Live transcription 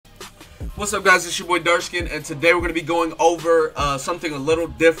What's up, guys? It's your boy Darskin, and today we're going to be going over something a little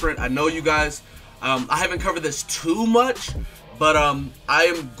different. I know you guys, I haven't covered this too much, but I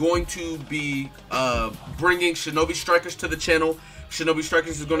am going to be bringing Shinobi Strikers to the channel. Shinobi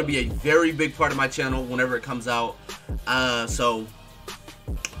Strikers is going to be a very big part of my channel whenever it comes out, so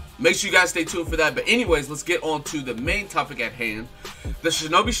make sure you guys stay tuned for that. But anyways, let's get on to the main topic at hand. The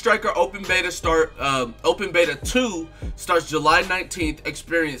Shinobi Striker Open Beta 2 starts July 19th.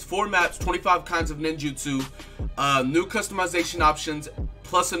 Experience 4 maps, 25 kinds of ninjutsu, new customization options,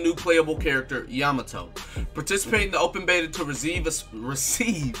 plus a new playable character, Yamato. Participate in the open beta to receive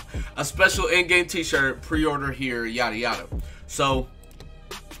a special in-game t-shirt. Pre-order here, yada yada. So,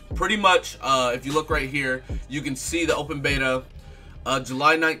 pretty much, if you look right here, you can see the open beta.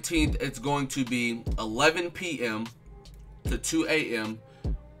 July 19th, it's going to be 11 p.m. to 2 a.m.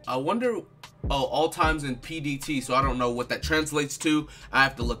 I wonder, all times in PDT, so I don't know what that translates to. I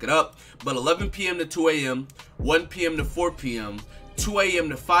have to look it up. But 11 p.m. to 2 a.m., 1 p.m. to 4 p.m., 2 a.m.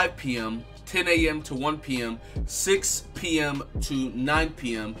 to 5 p.m., 10 a.m. to 1 p.m., 6 p.m. to 9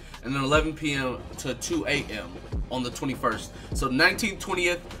 p.m., and then 11 p.m. to 2 a.m. on the 21st. So 19th,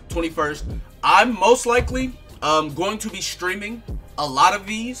 20th, 21st. I'm most likely going to be streaming a lot of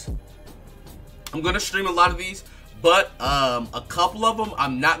these. I'm going to stream a lot of these. But a couple of them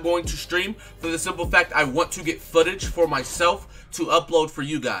I'm not going to stream for the simple fact I want to get footage for myself to upload for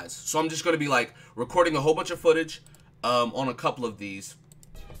you guys. So I'm just going to be like recording a whole bunch of footage on a couple of these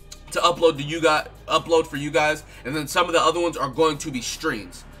to upload for you guys, and then some of the other ones are going to be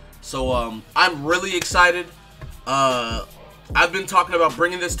streams. So I'm really excited. I've been talking about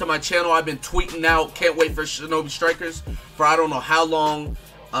bringing this to my channel. I've been tweeting out, can't wait for Shinobi Strikers for I don't know how long.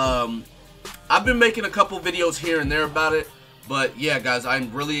 I've been making a couple videos here and there about it, but yeah, guys,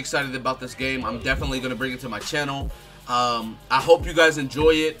 I'm really excited about this game. I'm definitely going to bring it to my channel. I hope you guys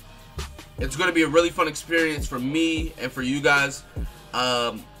enjoy it. It's going to be a really fun experience for me and for you guys.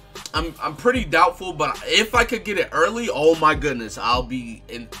 I'm pretty doubtful, but if I could get it early, oh my goodness, I'll be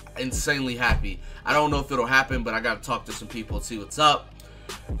insanely happy. I don't know if it'll happen, but I got to talk to some people and see what's up.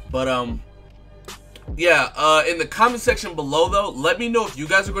 But yeah, in the comment section below though, let me know if you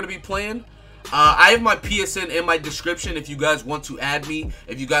guys are going to be playing. I have my PSN in my description if you guys want to add me,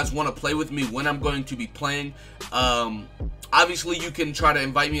 if you guys want to play with me when I'm going to be playing. Obviously, you can try to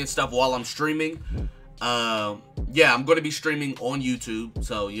invite me and stuff while I'm streaming. Yeah, I'm going to be streaming on YouTube,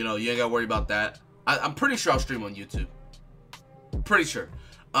 so, you know, you ain't got to worry about that. I'm pretty sure I'll stream on YouTube. Pretty sure.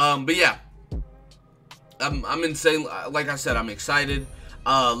 But yeah, I'm insane. Like I said, I'm excited.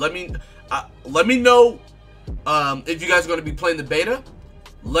 Let me know if you guys are going to be playing the beta.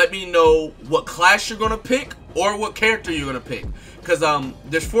 Let me know what class you're going to pick or what character you're going to pick. Because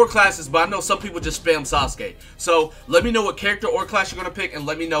there's 4 classes, but I know some people just spam Sasuke. So let me know what character or class you're going to pick, and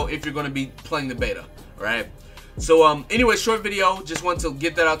let me know if you're going to be playing the beta. Alright? So anyway, short video. Just want to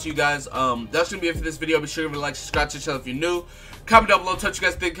get that out to you guys. That's going to be it for this video. Be sure to like, subscribe to the channel if you're new. Comment down below. Touch you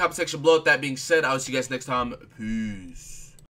guys in the comment section below. With that being said, I'll see you guys next time. Peace.